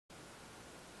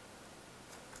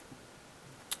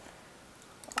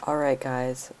Alright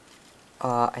guys,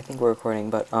 I think we're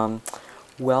recording, but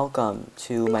welcome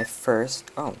to my first,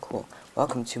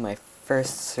 welcome to my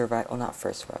first not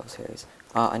first survival series,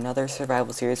 another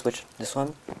survival series, which this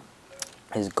one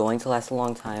is going to last a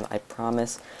long time, I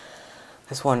promise.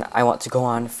 This one I want to go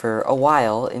on for a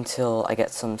while until I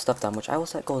get some stuff done, which I will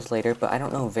set goals later, but I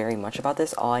don't know very much about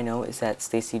this. All I know is that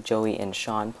Stacy, Joey, and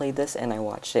Sean played this, and I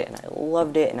watched it, and I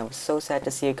loved it, and I was so sad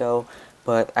to see it go,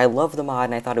 but I love the mod,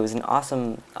 and I thought it was an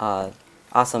awesome,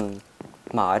 awesome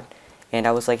mod, and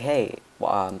I was like, hey,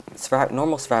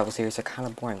 normal survival series are kind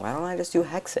of boring, why don't I just do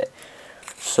HEXXIT?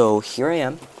 So here I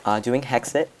am, doing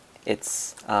HEXXIT.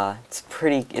 It's a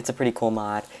pretty cool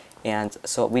mod. And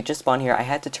so we just spawned here. I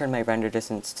had to turn my render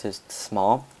distance to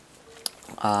small,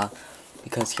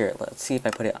 because here, let's see if I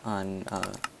put it on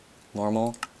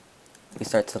normal. We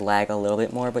start to lag a little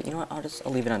bit more, but you know what?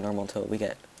 I'll leave it on normal until we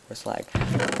get first lag.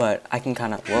 But I can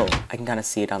kind of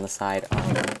see it on the side.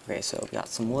 Okay, so we got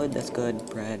some wood. That's good.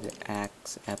 Bread,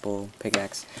 axe, apple,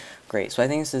 pickaxe. Great. So I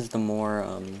think this is the more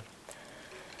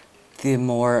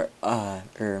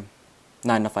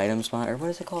not enough items mod, or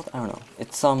what is it called? I don't know.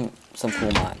 It's some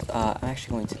cool mod. I'm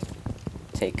actually going to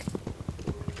take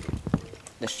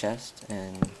this chest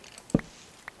and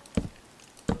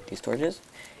these torches,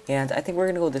 and I think we're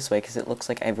gonna go this way because it looks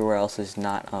like everywhere else is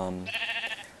not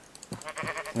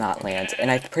land.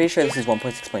 And I'm pretty sure this is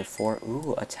 1.6.4.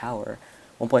 Ooh, a tower.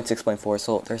 1.6.4.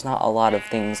 So there's not a lot of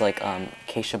things like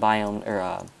acacia biome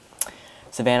or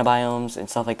savanna biomes and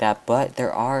stuff like that, but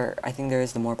I think there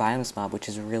is the more biomes mod, which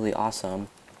is really awesome.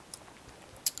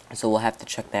 So we'll have to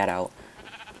check that out.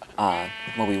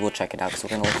 Well, we will check it out, so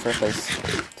we're gonna look for a place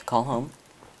to call home,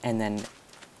 and then,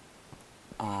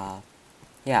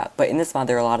 yeah. But in this mod,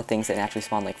 there are a lot of things that naturally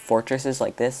spawn, like fortresses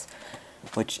like this,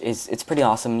 it's pretty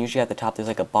awesome. And usually at the top, there's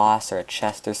like a boss or a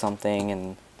chest or something,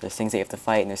 and there's things that you have to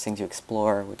fight, and there's things you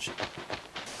explore, which.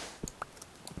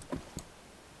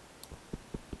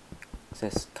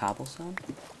 This cobblestone?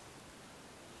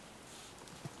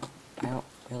 I don't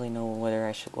really know what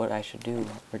I should do.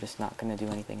 We're just not gonna do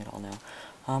anything at all now.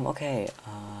 Okay,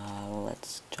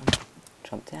 let's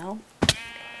jump down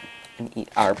and eat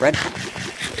our bread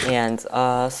and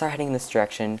start heading in this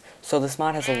direction. So this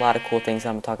mod has a lot of cool things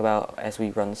I'm gonna talk about as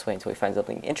we run this way until we find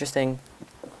something interesting.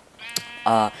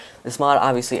 This mod,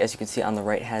 obviously, as you can see on the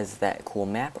right, has that cool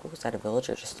map. Oh, is that a village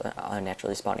or just a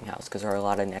naturally spawning house? Because there are a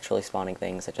lot of naturally spawning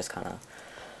things that just kind of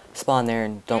spawn there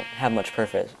and don't have much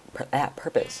purpose.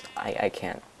 I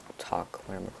can't talk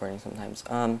when I'm recording sometimes.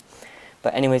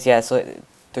 But anyways, yeah, so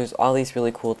there's all these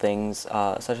really cool things,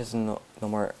 such as no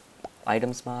more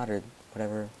items mod, or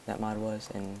whatever that mod was.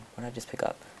 And what did I just pick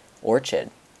up?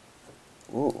 Orchid.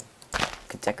 Ooh.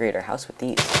 Could decorate our house with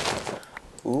these.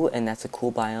 Ooh, and that's a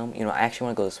cool biome. You know, I actually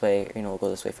want to go this way. You know, we'll go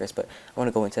this way first, but I want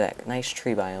to go into that nice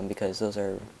tree biome because those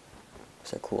are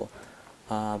cool.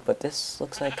 But this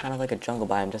looks like kind of like a jungle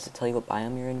biome. Does it tell you what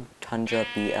biome you're in? Tundra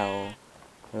BL. What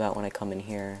about when I come in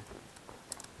here?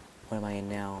 What am I in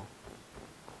now?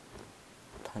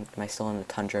 Am I still in the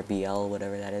Tundra BL,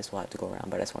 whatever that is? We'll have to go around,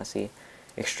 but I just want to see.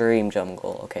 Extreme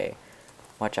jungle. Okay.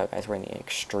 Watch out, guys. We're in the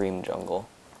extreme jungle.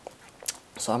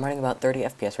 So I'm running about 30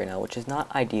 FPS right now, which is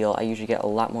not ideal. I usually get a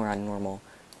lot more on normal.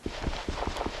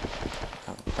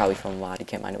 Probably from a mod, you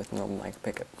can't mine it with normal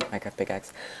Minecraft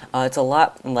pickaxe. It's a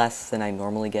lot less than I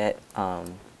normally get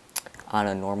on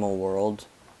a normal world,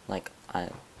 like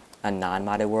on a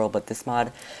non-modded world. But this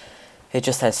mod, it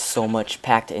just has so much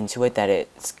packed into it that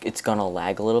it's gonna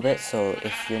lag a little bit. So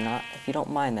if you don't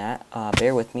mind that,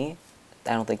 bear with me.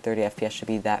 I don't think 30 FPS should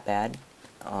be that bad.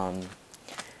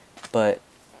 But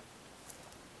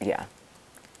yeah,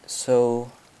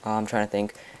 so I'm trying to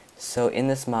think. So in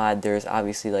this mod, there's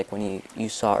obviously, like when you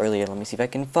saw earlier, let me see if I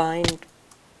can find,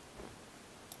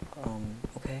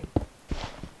 okay,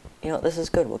 you know, this is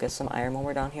good, we'll get some iron when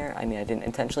we're down here. I mean, I didn't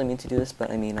intentionally mean to do this,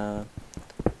 but I mean,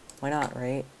 why not,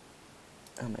 right?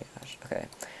 Oh my gosh, okay.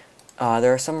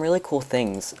 There are some really cool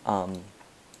things,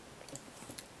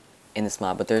 in this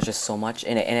mod, but there's just so much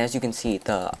in it, and as you can see,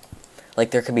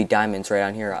 like, there could be diamonds right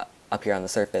on here, up here on the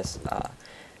surface,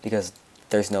 because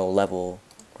there's no level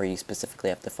where you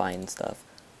specifically have to find stuff.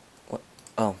 What?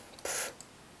 Oh, pff.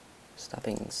 Stop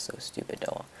being so stupid,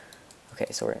 though. Okay,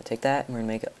 so we're gonna take that and we're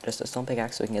gonna make just a stone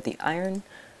pickaxe so we can get the iron.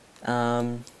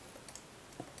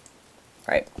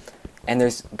 Right, and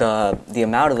there's the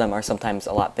amount of them are sometimes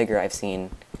a lot bigger. I've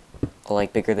seen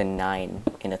like bigger than 9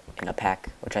 in a pack,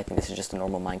 which I think this is just a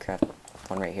normal Minecraft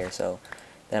one right here. So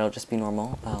that'll just be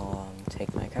normal. I'll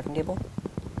take my crafting table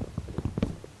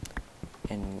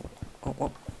and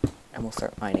and we'll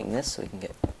start mining this so we can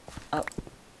get up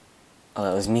Oh,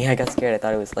 that was me. I got scared. I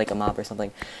thought it was like a mob or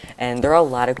something. And there are a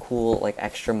lot of cool like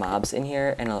extra mobs in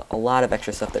here, and a lot of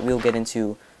extra stuff that we'll get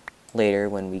into later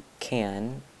when we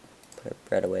can. Put our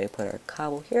bread away. Put our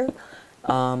cobble here.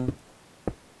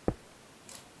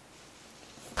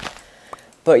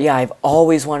 But yeah, I've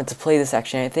always wanted to play this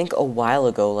actually. I think a while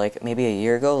ago, like maybe a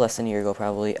year ago, less than a year ago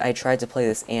probably, I tried to play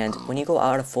this, and when you go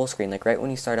out of full screen, like right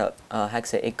when you start up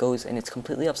HEXXIT, it goes and it's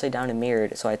completely upside down and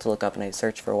mirrored, so I had to look up and I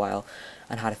searched for a while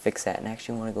on how to fix that, and I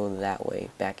actually want to go that way,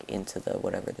 back into the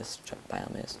whatever this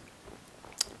biome is.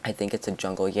 I think it's a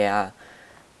jungle, yeah.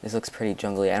 This looks pretty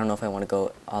jungly. I don't know if I want to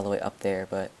go all the way up there,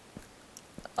 but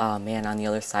man, on the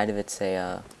other side of it's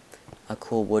a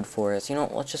cool wood forest. You know,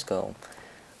 let's just go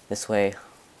this way.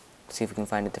 See if we can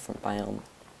find a different biome.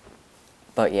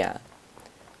 But yeah,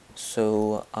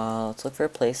 so let's look for a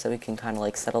place that we can kind of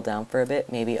like settle down for a bit.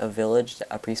 Maybe a village,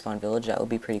 a pre-spawn village. That would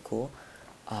be pretty cool.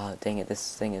 Dang it,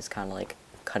 this thing is kind of like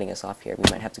cutting us off here. We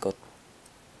might have to go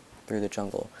through the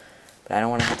jungle, but I don't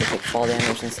want to have to take fall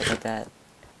damage and stuff like that.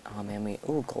 Oh man,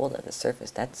 ooh, gold at the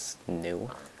surface. That's new.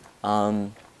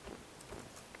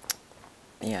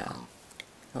 Yeah.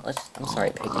 Well, I'm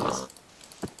sorry, piggies.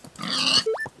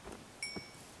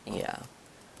 Yeah.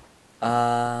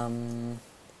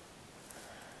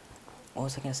 What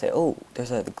was I gonna say? Oh, there's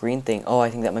the green thing. Oh, I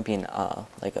think that might be an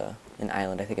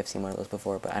island. I think I've seen one of those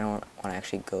before, but I don't want to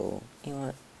actually go. You know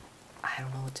what? I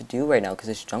don't know what to do right now because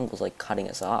this jungle's like cutting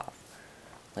us off.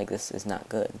 Like, this is not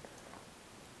good.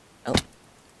 Oh.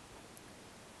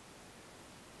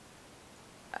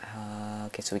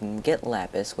 Okay, so we can get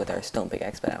lapis with our stone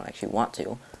pickaxe, but I don't actually want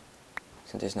to,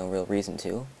 since there's no real reason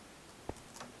to.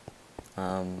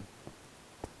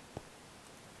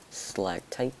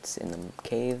 Stalactites in the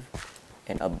cave,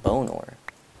 and a bone ore.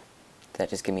 Did that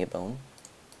just give me a bone?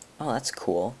 Oh, that's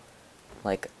cool.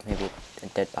 Like, maybe a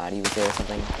dead body was there or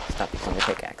something. Stop using the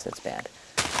pickaxe, that's bad.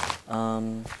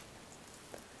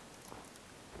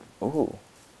 Ooh.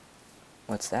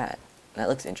 What's that? That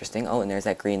looks interesting. Oh, and there's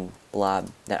that green blob,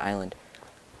 that island.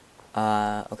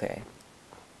 Okay.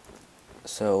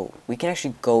 So, we can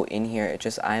actually go in here. It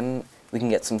just, we can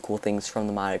get some cool things from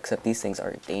the mod, except these things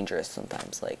are dangerous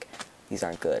sometimes. Like, these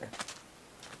aren't good.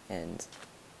 And,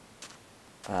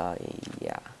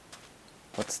 yeah.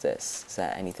 What's this? Is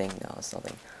that anything? No, it's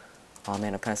nothing. Oh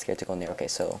man, I'm kind of scared to go in there. Okay,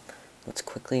 so let's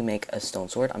quickly make a stone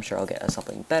sword. I'm sure I'll get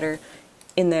something better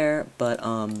in there, but,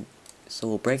 so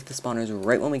we'll break the spawners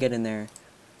right when we get in there.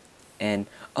 And,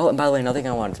 oh, and by the way, another thing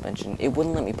I wanted to mention, it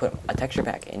wouldn't let me put a texture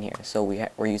pack in here, so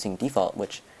we're using default,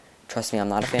 which, trust me, I'm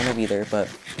not a fan of either, but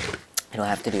it'll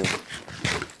have to do.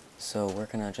 So we're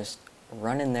gonna just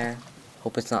run in there,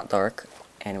 hope it's not dark,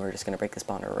 and we're just gonna break the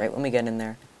spawner right when we get in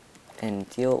there. And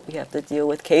we have to deal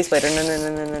with cave spider.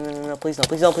 No, please no,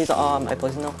 please no, please no. I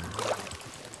poisoned no.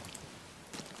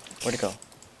 Where'd it go?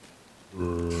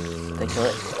 Did I kill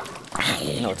it?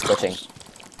 No, it's glitching.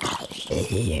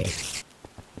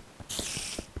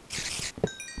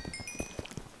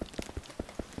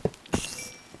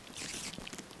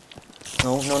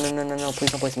 No, please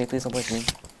don't poison me, please don't poison me.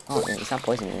 Oh, it's not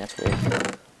poisoning me, that's weird.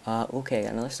 Okay,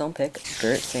 another stone pick,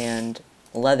 dirt, sand,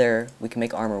 leather. We can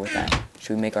make armor with that.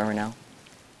 Should we make armor now?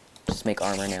 Just make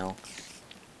armor now.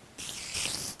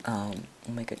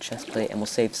 We'll make a chest plate and we'll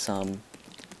save some.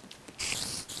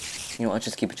 You know, let's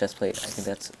just keep a chest plate. I think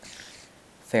that's a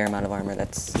fair amount of armor.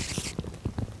 It's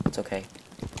okay.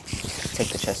 Let's take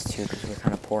the chest too because we're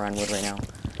kind of poor on wood right now.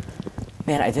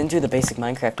 Man, I didn't do the basic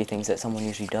Minecrafty things that someone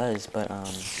usually does, but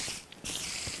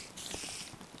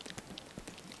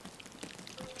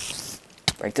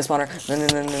break the spawner. No,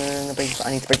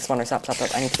 I need to break the spawner. Stop.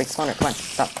 I need to break the spawner. Come on,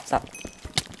 stop.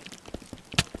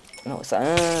 No,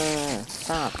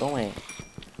 stop going.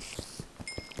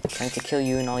 I'm trying to kill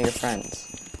you and all your friends.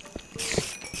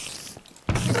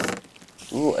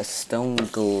 Ooh, a stone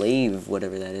glaive,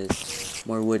 whatever that is.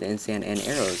 More wood and sand and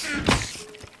arrows.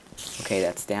 Okay,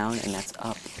 that's down and that's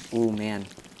up. Ooh, man.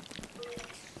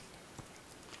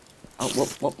 Oh,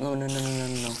 whoop, no.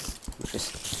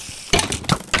 Just...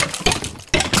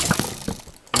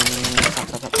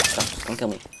 Stop, don't kill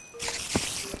me.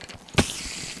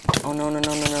 Oh, no,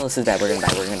 this is bad, we're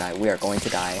gonna die, we are going to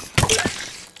die.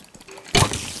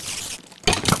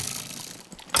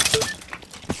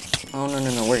 Oh,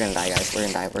 no, we're gonna die, guys, we're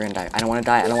gonna die. I don't wanna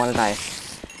die.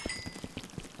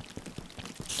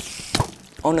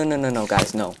 Oh, no,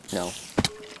 guys, no.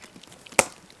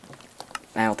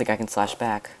 I don't think I can slash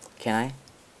back, can I?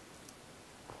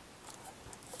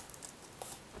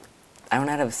 I don't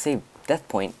know how to save death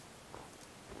point.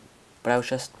 But I was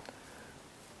just...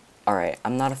 Alright,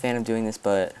 I'm not a fan of doing this,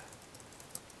 but...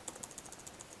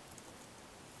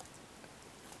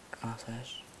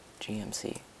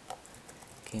 GMC.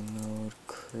 Game mode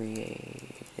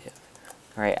creative.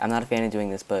 Alright, I'm not a fan of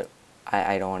doing this, but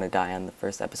I don't want to die on the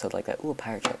first episode like that. Ooh, a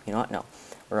pirate ship. You know what? No.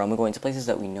 We're only going to places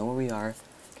that we know where we are.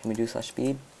 Can we do slash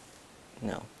speed?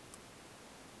 No.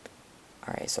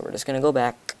 Alright, so we're just going to go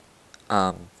back.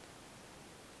 We're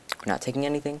not taking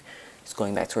anything. Just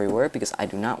going back to where we were because I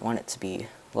do not want it to be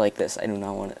like this. I do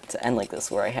not want it to end like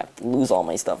this where I have to lose all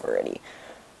my stuff already.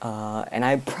 And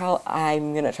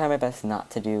I'm going to try my best not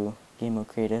to do game mode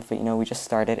creative, but you know, we just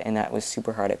started and that was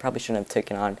super hard. I probably shouldn't have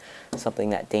taken on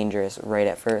something that dangerous right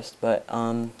at first, but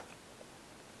alright,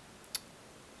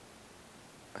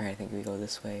 I think we go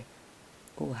this way.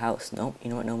 Ooh, house. Nope,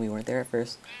 you know what? No, we weren't there at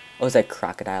first. Oh, it's like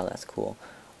crocodile. That's cool.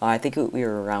 I think we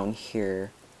were around here.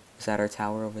 Is that our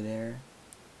tower over there?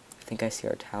 I think I see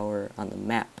our tower on the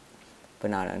map,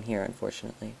 but not on here,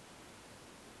 unfortunately.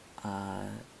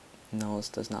 No, this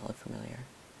does not look familiar.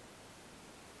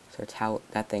 So our tower,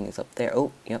 that thing is up there.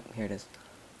 Oh, yep, here it is.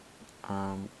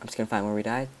 I'm just gonna find where we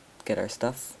died, get our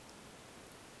stuff.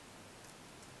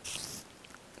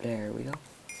 There we go.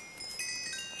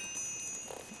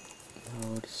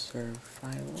 Mode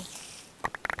survival.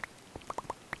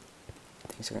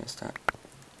 Things are gonna start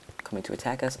coming to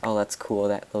attack us. Oh, that's cool,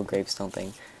 that little gravestone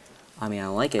thing. I mean, I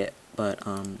like it, but,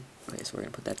 okay, so we're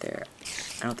gonna put that there.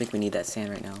 I don't think we need that sand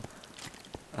right now.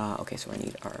 Okay, so I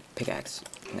need our pickaxe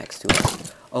next to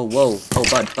it. Oh, whoa. Oh,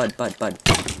 bud.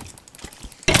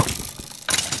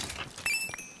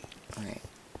 Alright.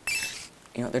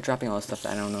 You know, they're dropping all this stuff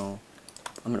that I don't know.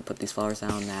 I'm gonna put these flowers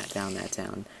down, that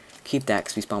down. Keep that,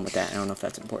 because we spawn with that. I don't know if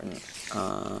that's important. You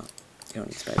don't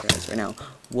need spider eyes right now.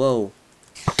 Whoa.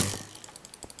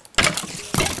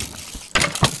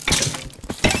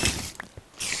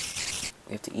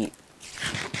 We have to eat.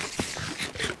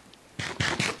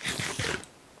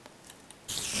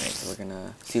 Alright, so we're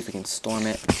gonna see if we can storm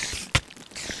it.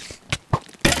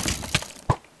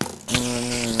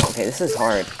 Okay, this is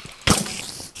hard.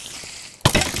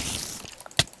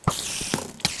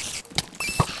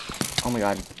 Oh my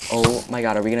god. Oh my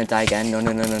god, are we gonna die again? No.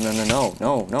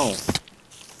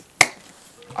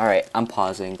 Alright, I'm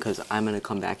pausing, because I'm gonna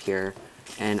come back here,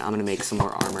 and I'm gonna make some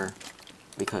more armor.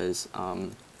 Because,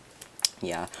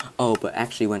 yeah. Oh, but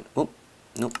actually when... Oh,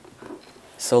 nope.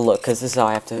 So look, because this is how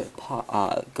I have to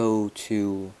go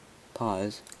to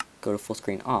pause, go to full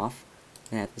screen off,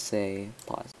 and I have to say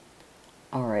pause.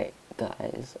 Alright,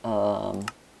 guys, so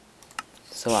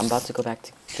I'm about to go back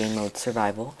to game mode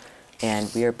survival,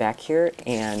 and we are back here,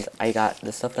 and I got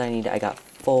the stuff that I need. I got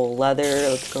full leather.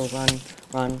 Let's go run.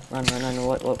 What,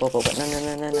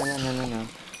 no.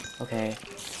 Okay.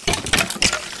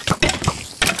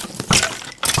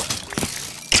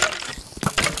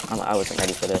 I wasn't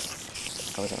ready for this.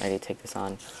 I wasn't ready to take this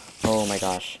on. Oh my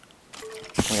gosh.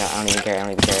 Oh my god, I don't even care. I'm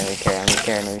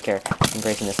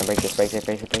breaking this. Break this faster.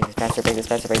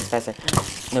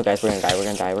 No, guys, we're gonna die.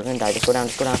 Just go down.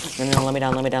 No, let me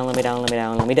down.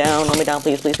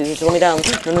 Please, just let me down.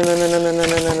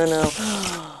 No.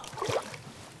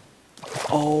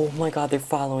 Oh my god, they're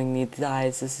following me.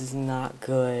 Guys, this is not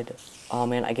good. Oh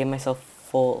man, I gave myself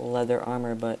full leather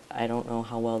armor, but I don't know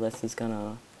how well this is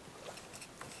gonna...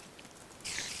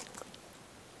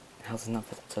 How's it not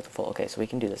so full? Okay, so we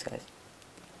can do this, guys.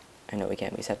 I know we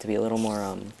can. We just have to be a little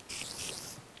more,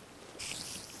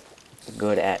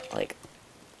 good at, like,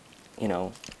 you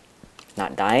know,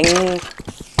 not dying. Okay,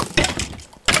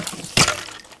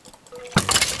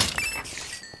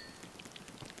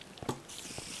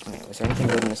 was there anything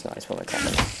good in this? No, I just put my crap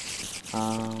in.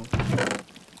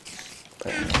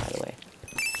 Put it on, by the way.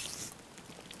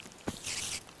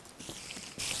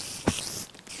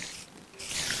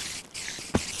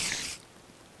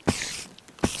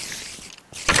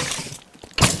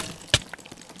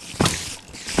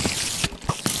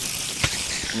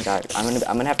 Oh my god,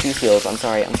 I'm gonna have to use heals. I'm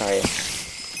sorry, guys.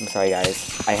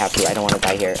 I have to. I don't want to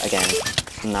die here again.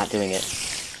 I'm not doing it.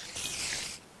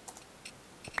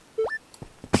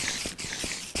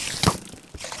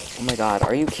 Oh my god,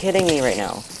 are you kidding me right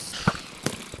now?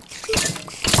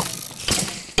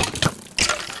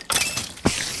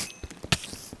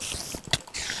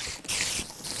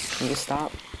 Can you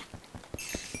stop?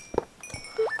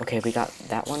 Okay, we got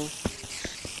that one.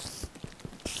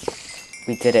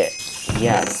 We did it.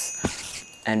 Yes.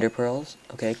 Ender pearls.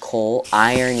 Okay, coal.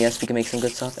 Iron. Yes, we can make some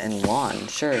good stuff. And lawn.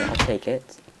 Sure, I'll take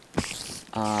it.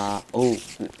 Oh,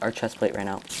 our chest plate ran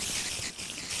out.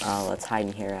 Let's hide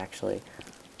in here, actually.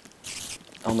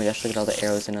 Oh my gosh, look at all the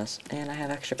arrows in us. And I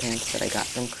have extra pants that I got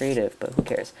from Creative, but who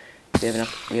cares? We have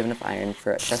enough iron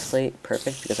for a chest plate.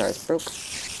 Perfect, because ours broke.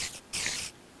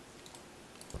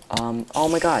 Oh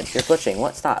my god, you're glitching.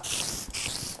 What? Stop.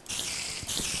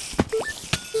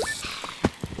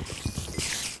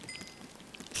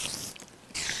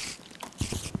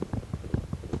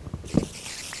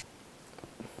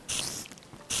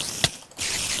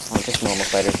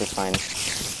 spiders, it's fine.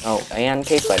 Oh, and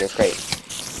cave spiders, great.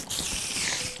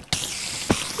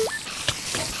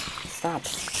 Stop.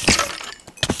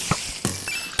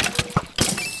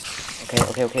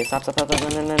 Okay, stop, no,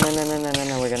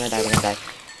 we're gonna die.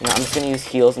 You know, I'm just gonna use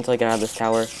heals until I get out of this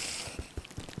tower.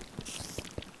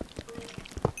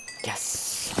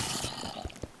 Yes!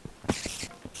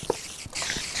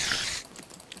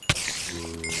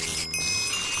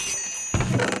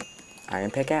 Iron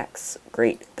pickaxe,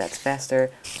 great, that's faster.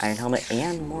 Iron helmet,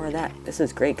 and more of that. This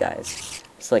is great, guys.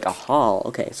 It's like a haul.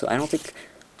 Okay, so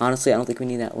honestly, I don't think we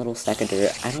need that little stack of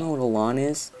dirt. I don't know what a lawn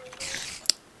is.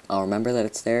 I'll remember that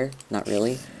it's there. Not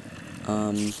really.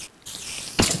 Whoa.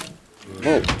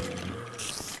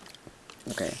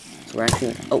 Okay, so we're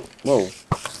actually... Oh, whoa.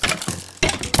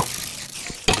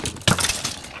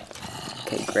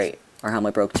 Okay, great. Our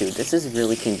helmet broke too. This is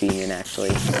really convenient,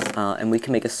 actually. And we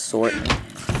can make a sword...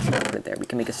 Put it there. We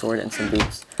can make a sword and some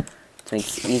boots to make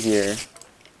it easier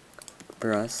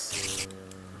for us.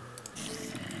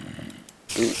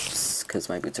 Boots, because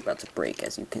my boots are about to break,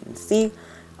 as you can see.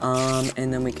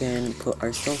 And then we can put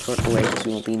our stone sword away because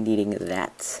we won't be needing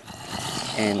that.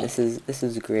 And this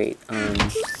is great.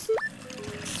 Let's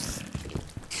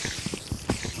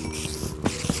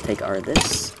take our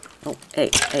this. Oh,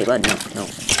 hey, bud, no.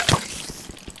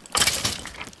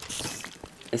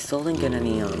 I still didn't get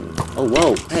any, oh,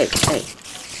 whoa, hey.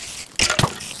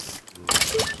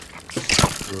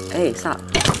 Hey, stop.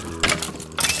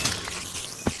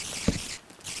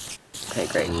 Okay,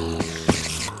 great.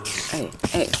 Hey.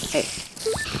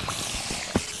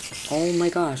 Oh my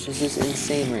gosh, this is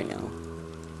insane right now.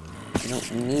 I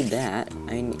don't need that.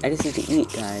 I just need to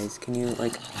eat, guys. Can you,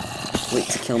 like, wait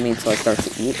to kill me until I start to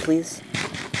eat, please?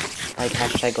 Like,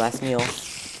 hashtag last meal.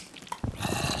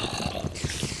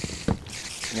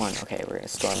 One. Okay, we're gonna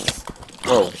storm this.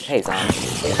 Whoa, hey, zombie.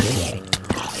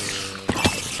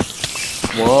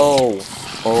 Whoa.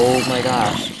 Oh my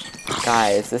gosh.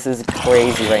 Guys, this is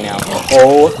crazy right now.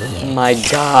 Oh my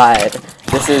god.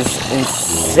 This is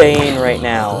insane right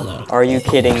now. Are you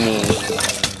kidding me?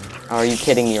 Are you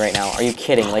kidding me right now? Are you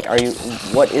kidding? Like,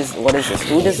 what is this?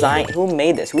 Who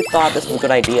made this? Who thought this was a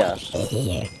good idea?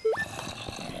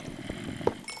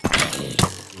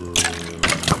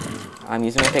 I'm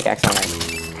using my pickaxe on it.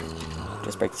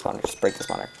 Just break the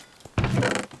spawner,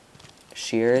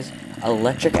 Shears.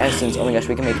 Electric essence. Oh my gosh,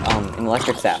 we can make, an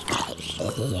electric staff.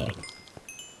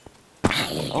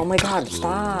 Oh my god,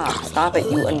 stop! Stop it,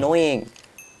 you annoying!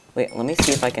 Wait, let me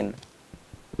see if I can...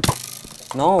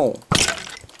 No!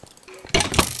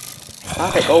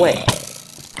 Stop it, go away!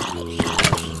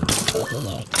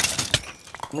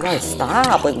 Oh my god,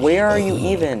 stop! Like, where are you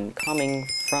even coming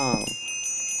from?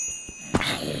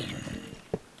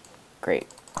 Great.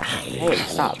 Hey,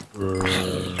 stop.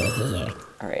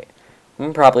 Alright.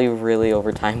 I'm probably really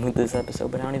over time with this episode,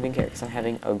 but I don't even care, because I'm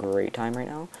having a great time right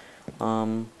now.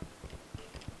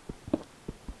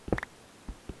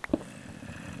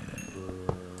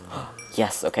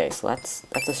 Yes, okay, so that's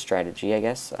a strategy, I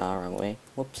guess. Wrong way.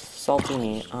 Whoops, salty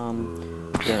me.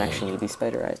 Don't actually need these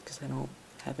spider eyes, because I don't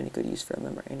have any good use for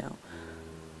them right now.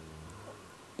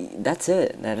 That's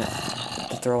it. To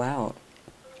throw out.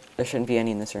 There shouldn't be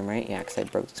any in this room, right? Yeah, because I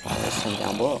broke the spawn. There's some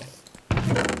down below.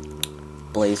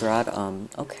 Blaze rod.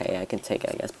 Okay, I can take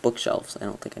it, I guess. Bookshelves. I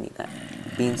don't think I need that.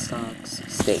 Beanstalks.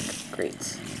 Steak.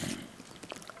 Great.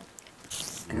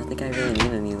 I don't think I really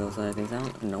need any of those other things. I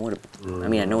don't know what I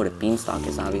mean, I know what a beanstalk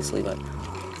is, obviously, but...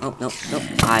 Oh, no.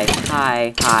 Hi,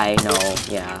 no,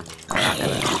 yeah. I'm not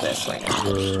gonna do this right now.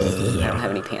 I don't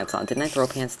have any pants on. Didn't I throw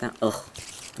pants down? Ugh.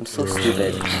 I'm so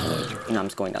stupid. No, I'm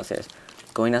just going downstairs.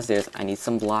 Going downstairs. I need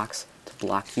some blocks to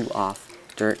block you off.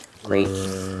 Dirt. Great.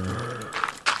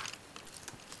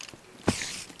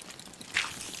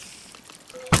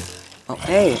 Oh,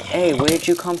 hey, where did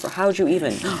you come from? How'd you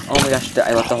even? Oh my gosh,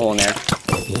 I left a hole in there.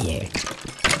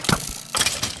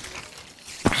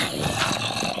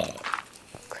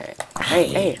 Okay.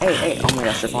 Hey. Oh my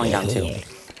gosh, you're falling down too. Oh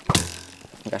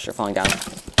my gosh, you're falling down.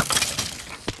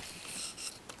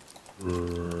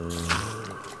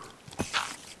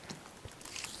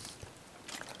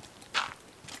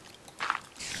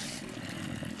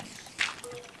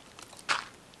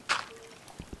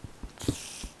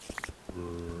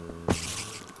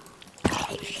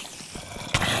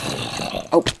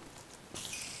 Oh!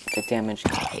 Get damage.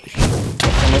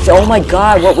 Oh my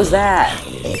god, what was that?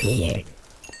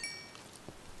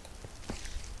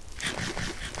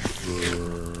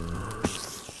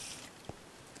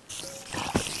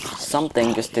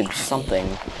 Something just did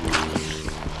something.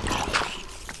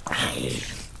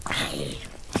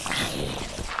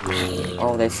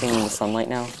 Oh, they're seeing the sunlight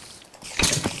now?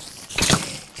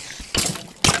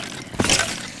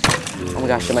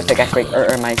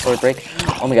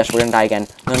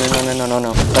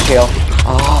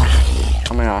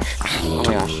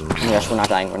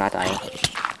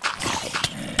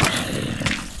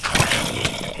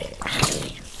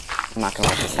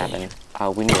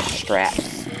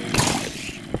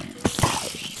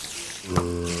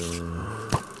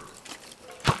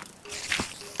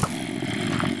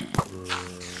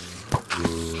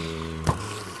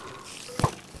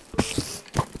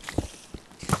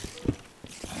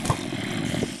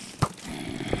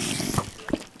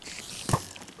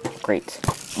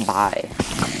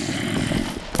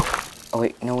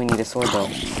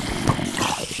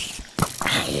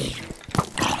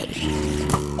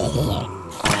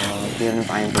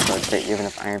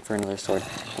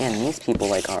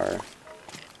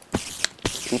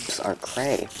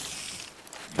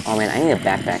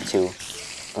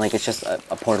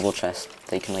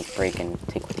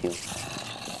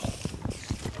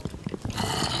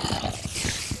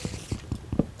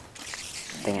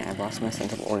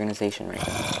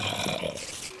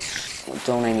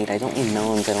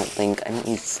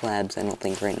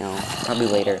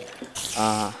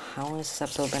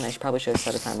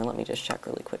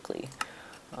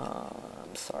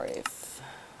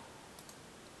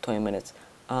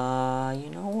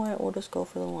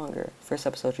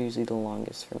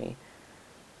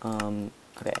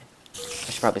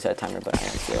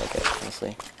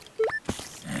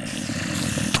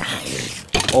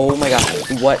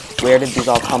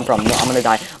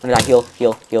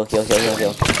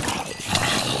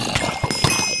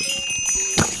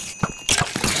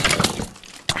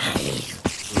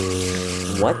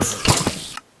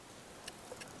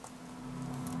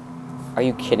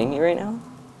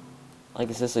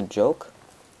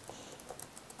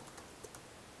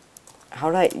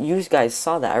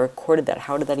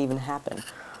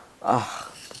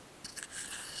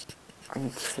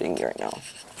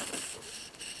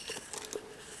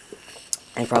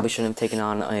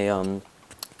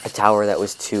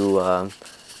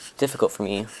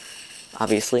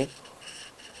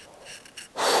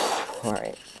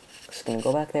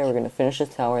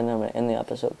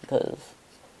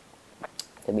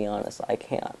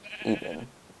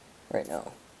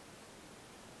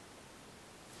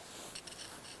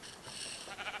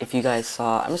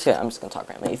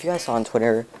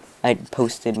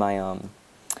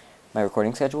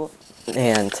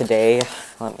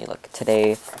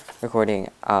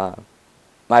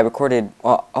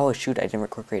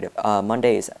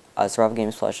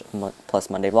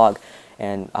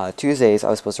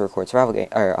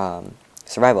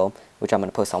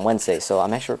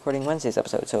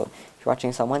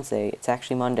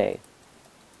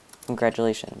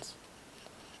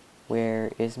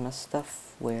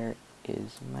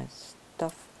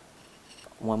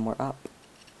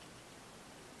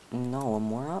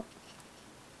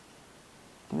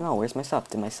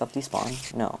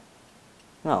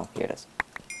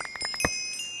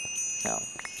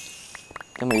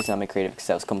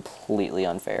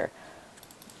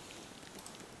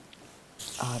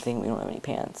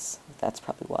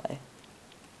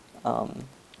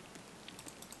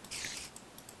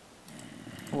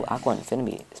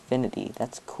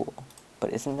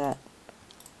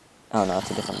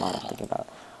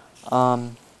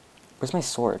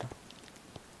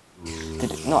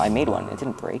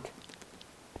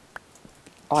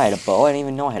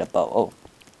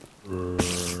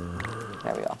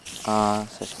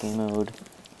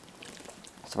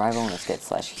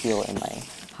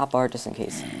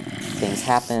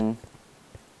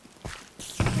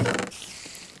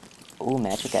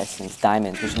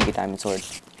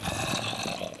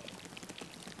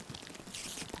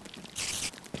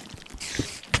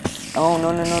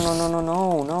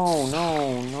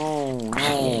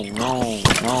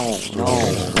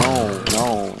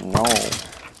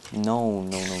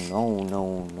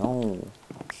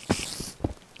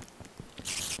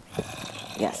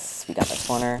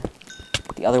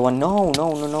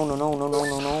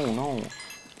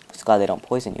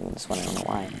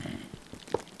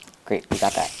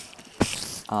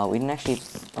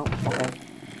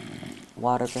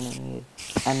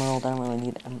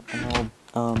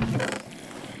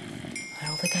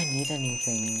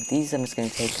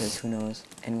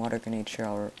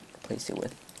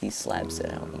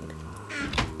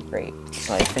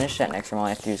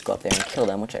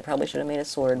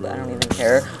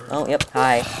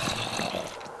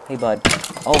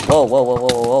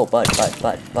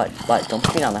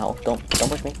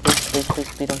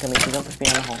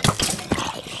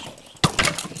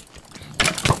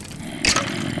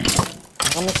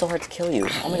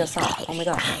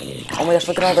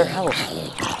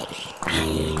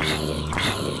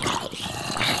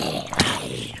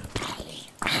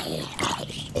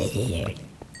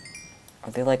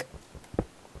 Are they like...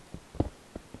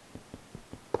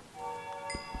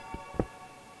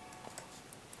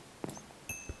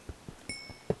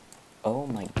 Oh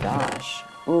my gosh.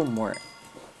 Ooh, more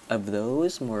of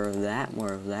those, more of that,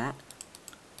 more of that.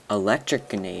 Electric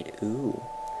grenade. Ooh.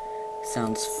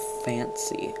 Sounds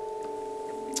fancy.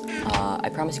 I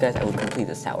promised you guys I would complete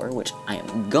this tower, which I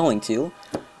am going to.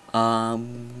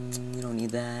 We don't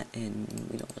need that, and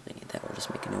we don't really need that. We'll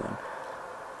just make a new one.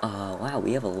 Wow,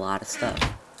 we have a lot of stuff.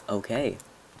 Okay.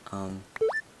 No,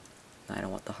 I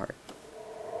don't want the heart.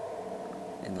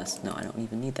 Unless, no, I don't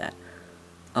even need that.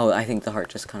 Oh, I think the heart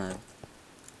just kind of...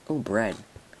 Ooh, bread.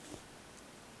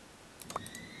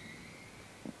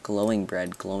 Glowing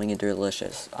bread, glowing and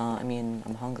delicious. I mean,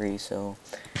 I'm hungry, so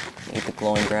eat the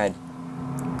glowing bread.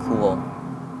 Cool.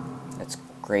 That's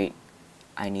great.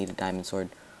 I need a diamond sword.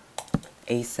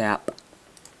 ASAP.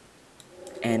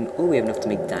 And, ooh, we have enough to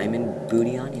make diamond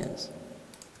booty onions.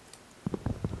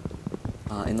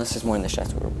 Unless there's more in the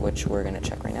chest, which we're gonna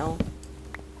check right now.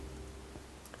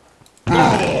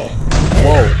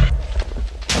 Whoa.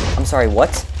 I'm sorry,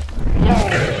 what?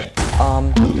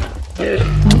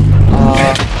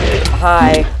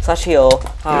 Hi, slash heal.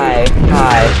 Hi.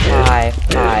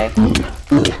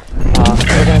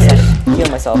 We're gonna slash heal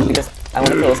myself because I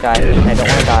want to kill this guy, and I don't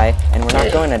want to die, and we're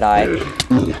not going to die.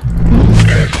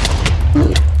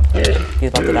 He's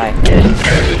about to die.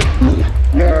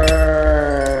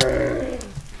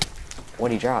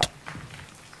 What'd he drop?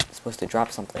 He's supposed to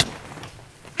drop something.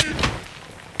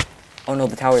 Oh no,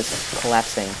 the tower is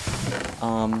collapsing.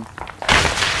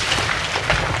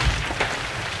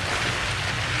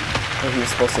 Oh, he was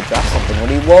supposed to drop something. What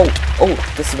did he? Whoa! Oh,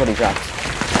 this is what he dropped.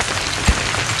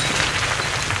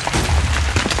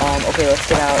 Okay, let's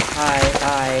get out.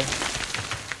 Hi.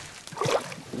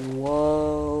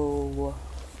 Whoa.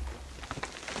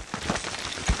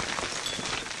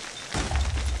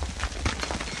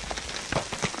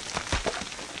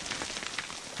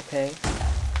 Okay.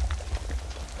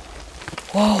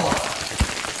 Whoa!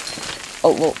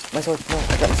 Oh, whoa, my sword. No,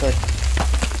 I dropped my sword.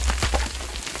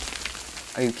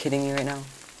 Are you kidding me right now?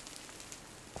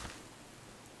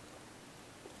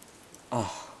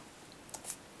 Oh.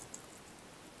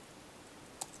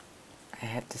 I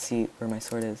have to see where my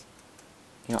sword is.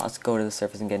 You know, let's go to the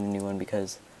surface and get a new one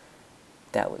because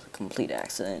that was a complete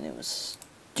accident. It was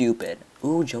stupid.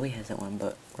 Ooh, Joey has that one,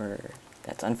 but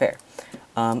that's unfair.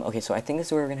 Okay, so I think this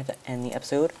is where we're gonna have to end the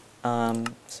episode.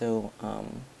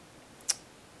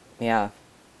 Yeah,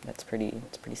 it's pretty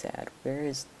sad. Where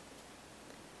is...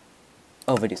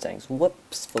 Oh, video settings.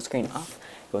 Whoops, full screen off.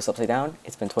 It goes upside down.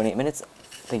 It's been 28 minutes.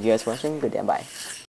 Thank you guys for watching. Good damn bye.